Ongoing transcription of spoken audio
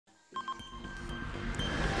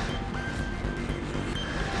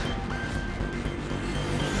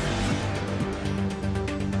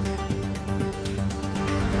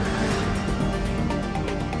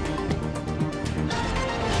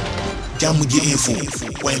jammjinfos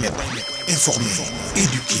point net, informer,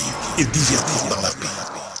 éduquer et divertir dans la paix.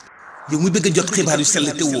 yow muy bëgg a jot xibaar yu sell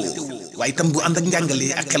te woo waaye itam bu ànd ak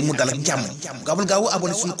njàngalee ak xel mu dal ak jàmm gaawal gaaw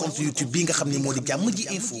abonné suñu compte YouTube bi nga xam ne moo di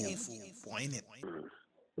jammjinfos point net.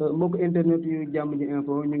 mbokk internet yu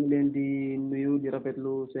jammjinfos ñu ngi leen di nuyu di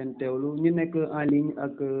rafetlu seen teewlu ñu nekk en ligne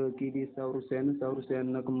ak kii di Saourou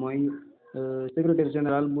Sene nag mooy secrétaire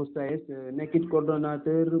général bu SAES nekkit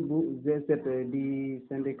coordonnateur bu G7 di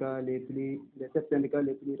syndicat les 7 syndicats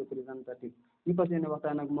les plus représentatifs ñu fas yéene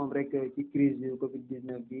waxtaan ak moom rek ci crise du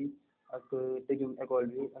Covid-19 bi ak tëjum école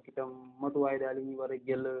bi ak itam matuwaay daal yi ñu war a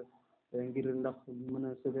jël ngir ndax mën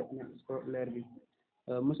a sauver année scolaire bi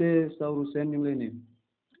monsieur Saourou Sene ñu ngi lay nuyu.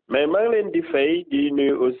 mais maa ngi leen di fay di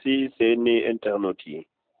nuyu aussi seeni internautes yi.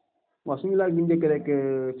 waaw suñu laaj bu njëkk rek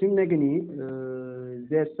fi mu nekk nii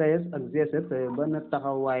SAES ak G7 ban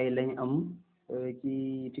taxawaay lañ am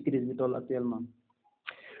ci crise bi toll actuellement.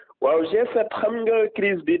 waaw G7 xam nga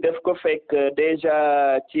crise bi daf ko fekk déjà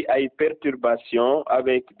ci ay perturbations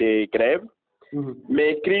avec des grèves.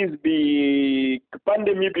 mais crise bi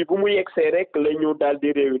pandémie bi bu mu yegsee rek la ñu daal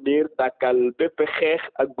di réunir dakkal bépp xeex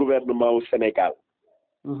ak gouvernement wu Sénégal.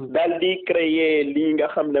 daal di créer lii nga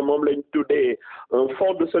xam ne moom lañ tuddee un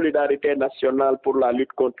fonds de solidarité nationale pour la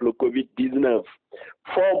lutte contre le Covid-19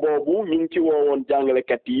 fonds boobu ñu ngi ci woowoon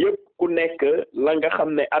jàngalekat yi yëpp ku nekk la nga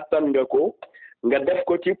xam ne attan nga ko nga def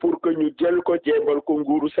ko ci pour que ñu jël ko jébbal ko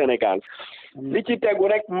nguuru Sénégal li ci tegu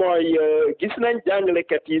rek mooy gis nañ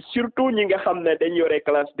jàngalekat yi surtout ñi nga xam ne dañ yore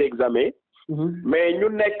classe d'examen mais ñu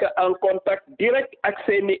nekk en contact direct ak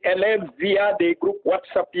seeni élèves via des groupes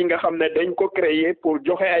WhatsApp yi nga xam ne dañ ko créer pour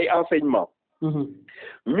joxe ay enseignements.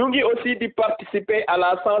 ñu ngi aussi di participer à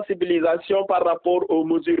la sensibilisation par rapport aux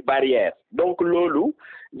mesures barrières donc loolu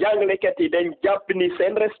jàngalekat yi dañ jàpp ni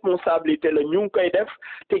seen responsabilité la ñu ngi koy def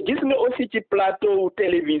te gis nga aussi ci plateau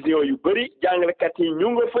télévision yu bëri jàngalekat yi ñu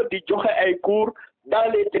nga fa di joxe ay cours dans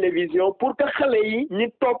les télévisions pour que xale yi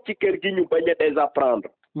ñi toog ci kër gi ñu bañ a désapprendre.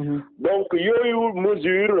 donc yooyu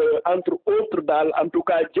mesure entre autres daal en tout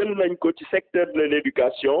cas jël nañ ko ci secteur de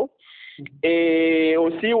l'éducation et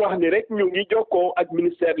aussi wax ni rek ñu ngi jokkoo ak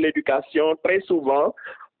ministère de l'éducation très souvent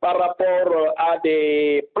par rapport à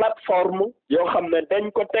des plateformes yoo xam ne dañ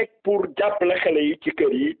ko teg pour jàppale xale yi ci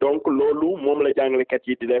kër yi donc loolu moom la jàngalekat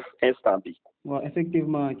yi di def instant bi. waaw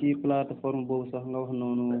effectivement ci plateforme boobu sax nga wax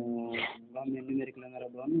noonu nga xam ne numérique la nar a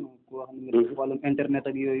doon ku wax numérique wàllum internet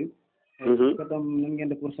ak yooyu. ko tam nan ngeen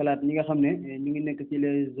def pour xalaat ñi nga xam ne ñu ngi nekk ci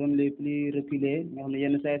les zones les plus reculées nga xam ne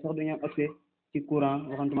yenn saa yi sax duñu am accès ci courant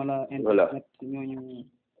waxantuma la internet ñooñu.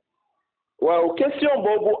 waaw question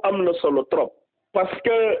boobu am na solo trop parce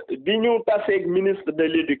que bi ñu taseeg ministre de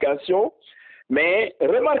l'éducation mais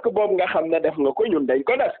remarque boobu nga xam ne def nga ko ñun dañ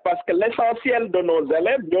ko def parce que l'essentiel de nos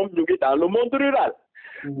élèves ñoom ñu ngi dans le monde rural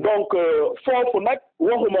donc foofu nag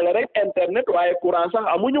waxuma la rek internet waaye courant sax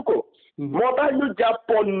amuñu ko moo tax ñu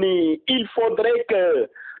jàppoon ni il faudrait que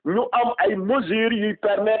ñu am ay mesures yuy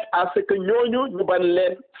permettre à ce que ñooñu ñu ban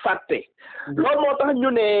leen fàtte loolu moo tax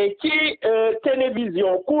ñu ne ci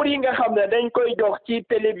télévision cours yi nga xam ne dañ koy jox ci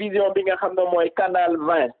télévision bi nga xam ne mooy canal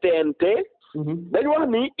 20 TNT dañ wax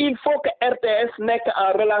ni il faut que RTS nekk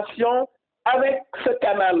en relation avec ce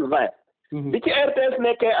canal 20 bi ci RTS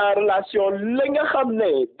nekkee en relation li nga xam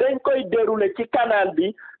ne dañ koy dérouler ci canal bi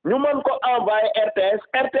ñu mën ko envoyer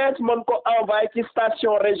RTS mën ko envoyer ci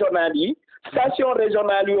station régionale yi station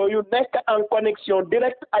régionale yooyu nekk en connexion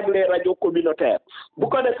directe ak les radios communautaires bu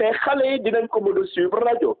ko defee xale yi dinañ ko mën a suivre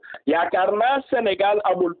rajo yaakaar naa Sénégal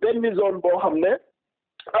amul benn zone boo xam ne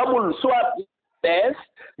amul soit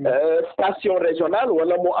station régionale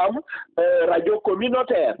wala mu am radio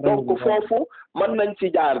communautaire donc foofu mën nañ ci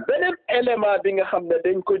jaar beneen élément bi nga xam ne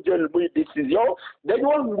dañ ko jël muy décision dañ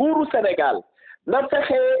wax nguuru Sénégal na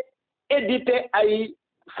fexe éditer ay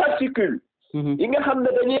fascicules yi nga xam ne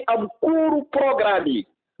dañuy am cours programme yi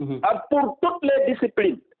ak pour toutes les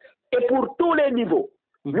disciplines et pour tous les niveaux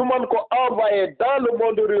ñu mën ko envoyer dans le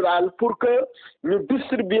monde rural pour que ñu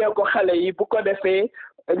distribuer ko xale yi bu ko defee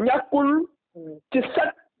ñàkkul ci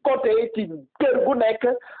chaque côté ci kër gu nekk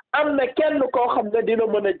am na kenn koo xam ne dina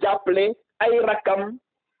mën a jàppale ay rakkam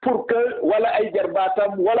pour que wala ay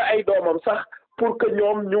jarbaatam wala ay doomam sax pour que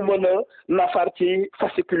ñoom ñu mën a nafar ci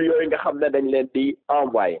fascicules yooyu nga xam ne dañ leen di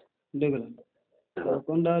envoyer. dëgg la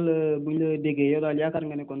kon daal buñ la déggee yow daal yaakaar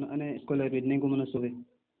nga ne kon année scolaire bi dinañ ko mën a sauver.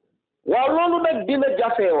 waaw loolu nag dina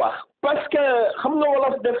jafee wax parce que xam nga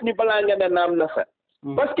wolof def ni balaa nga ne naam na fa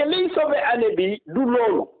parce que liy sauver année bi du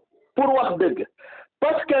loolu pour wax dëgg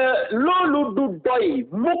parce que loolu du doy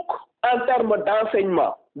mukk en terme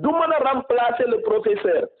d'enseignement du mën a remplacer le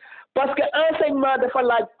professeur parce que enseignement dafa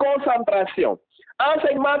laaj concentration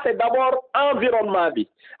enseignement c'est d'abord environnement bi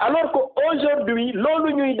alors que aujourd'hui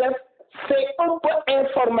loolu ñuy def c'est un peu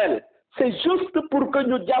informel c'est juste pour que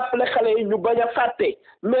ñu jàppale xale yi ñu bañ a fàtte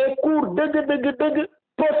mais cours dëgg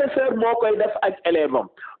professeur moo koy def ak élève am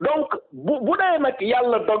donc bu dee nag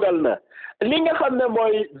yàlla dogal na li nga xam ne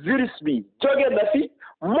mooy virus bi jóge na fi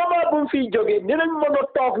moment bu mu fiy jógee dinañ mën a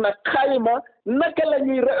toog nag xayma naka la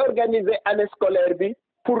ñuy réorganiser année scolaire bi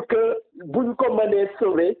pour que buñ ko mënee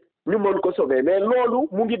sauver ñu mën ko sauver mais loolu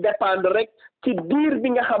mu ngi dépendre rek ci diir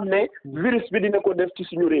bi nga xam ne virus bi dina ko def ci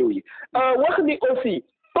suñu réew yi wax ni aussi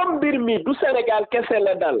comme mbir mi du Sénégal kese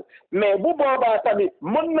la dal mais bu boobaa tamit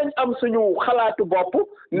mën nañ am suñu xalaatu bopp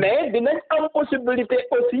mais dinañ am possibilité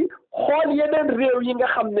aussi xool yeneen réew yi nga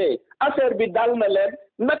xam ne affaire bi dal na leen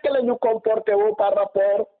naka la ñu comporté woo par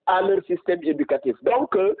rapport à leur système éducatif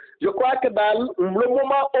donc je crois que daal le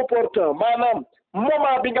moment opportun maanaam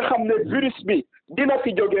moment bi nga xam ne virus bi dina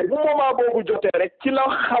fi jógee bu moment boobu jotee rek ci la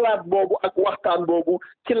xalaat boobu ak waxtaan boobu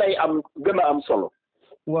ci lay am gën a am solo.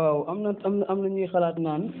 waaw am na ñuy xalaat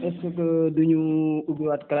naan est-ce que duñu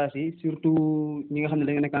ubbiwaat classe yi surtout ñi nga xam ne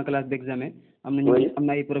da nga nekk en classe d'examen am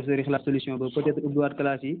na ay professeurs yi xalaat solution ba peut-être ubbiwaat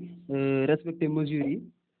classe yi respecter mesures yi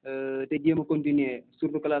te jéem a continuer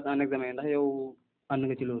surtout classe en examen ndax yow ànd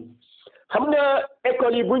nga ci loolu. xam nga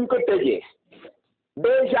école yi buñ ko tëjee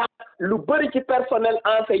déjà lu bëri ci personnel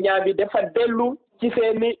enseignant bi dafa dellu ci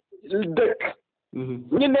seeni dëkk.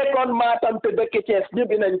 ñi nekkoon Matam te dëkk Thiès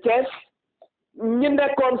ñibbi nañ Thiès. ñi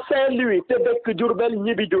nekkoon Saint-Louis te dëkk Diourbel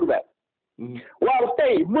ñibbi Diourbel waaw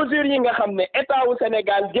tey mesures yi nga xam ne état wu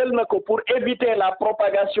Sénégal jël na ko pour éviter la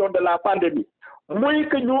propagation de la pandémie muy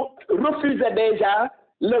que ñu refuser déjà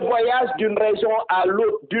le voyage d'une région à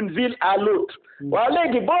l'autre d'une ville à l'autre waaw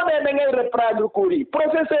léegi boo nee da ngay reprendre cours yi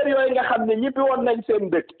professeurs yooyu nga xam ne ñibbi woon nañ seen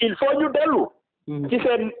dëkk il faut ñu dellu ci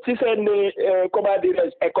seen comment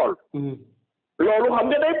dirais-je école loolu xam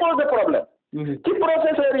nga day poser problème ci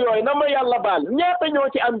professeur yooyu na ma yàlla baal ñaata ñoo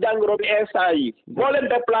ci am jàngoro bi instant yi boo leen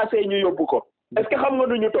déplacé ñu yóbbu ko est-ce que xam nga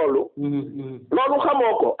nu ñu toll loolu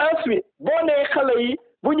xamoo ko ensuite boo nee xale yi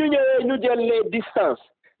bu ñu ñëwee ñu jël les distances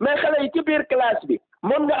mais xale yi ci biir classe bi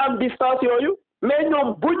mën nga am distance yooyu mais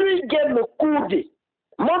ñoom bu ñuy génn cours gi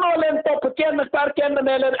mënoo leen topp kenn par kenn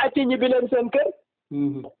ne leen acci ñi bi leen seen kër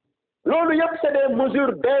loolu yëpp c'est des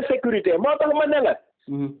mesures d'insécurité moo tax ma ne la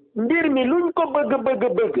mbir mi luñ ko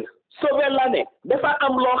bëgg sauver l'année dafa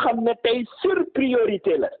am loo xam ne tey sur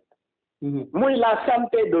priorité la muy la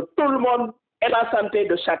santé de tout le monde et la santé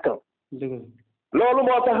de chacun loolu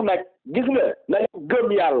moo tax nag gis nga nañu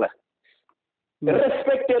gëm yàlla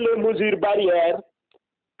respecter les mesures barrières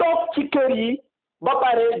toog ci kër yi ba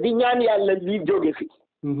pare di ñaan yàlla li jóge fi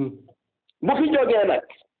bu fi jógee nag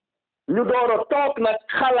ñu door a toog nag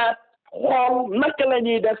xalaat xool naka la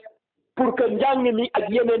ñuy def pour que njàng mi ak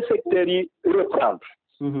yeneen secteurs yi reprendre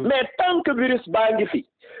mais tant que virus baa ngi fi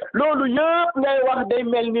loolu yëpp ngay wax day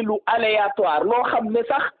mel ni lu aléatoire loo xam ne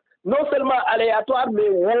sax non seulement aléatoire mais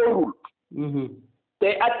wóorul te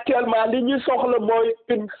actuellement li ñuy soxla mooy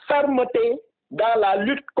une fermeté dans la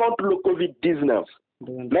lutte contre le Covid-19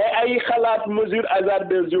 mais ay xalaat mesure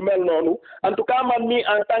hasardeuse yu mel noonu en tout cas man mii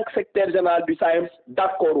en tant que secrétaire général du SAEMS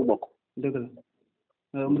d'accorduma ko. dëgg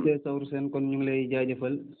la monsieur Saourou Sene kon ñu ngi lay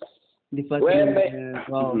jaajëfal. di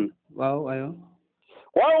fàttali waaw ayo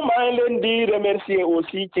waaw maa ngi leen di remercier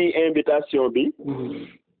aussi ci invitation bi.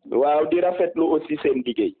 waaw di rafetlu aussi seen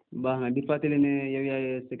liggéey. baax na di fàttali ne yow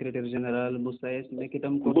yaay secrétaire général bu SAEMS nekk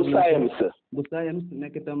itam. bu SAEMS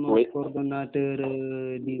nekk itam coordonnateur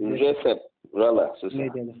du G7 voilà c'est ça.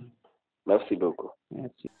 Merci beaucoup.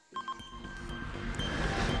 Merci.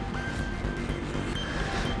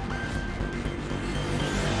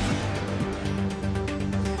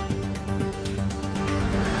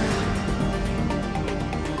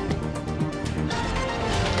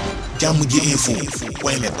 jammjinfos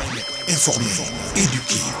point net informer,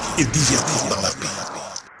 éduquer et divertir dans la paix.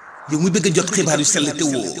 yow muy bëgg a jot xibaar yu sell te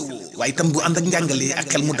woo waaye itam bu ànd ak njàngalee ak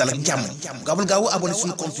xel mu dal ak jàmm gaawal gaaw abonné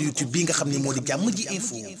suñu compte YouTube bii nga xam ne moo di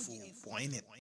jammjinfos point net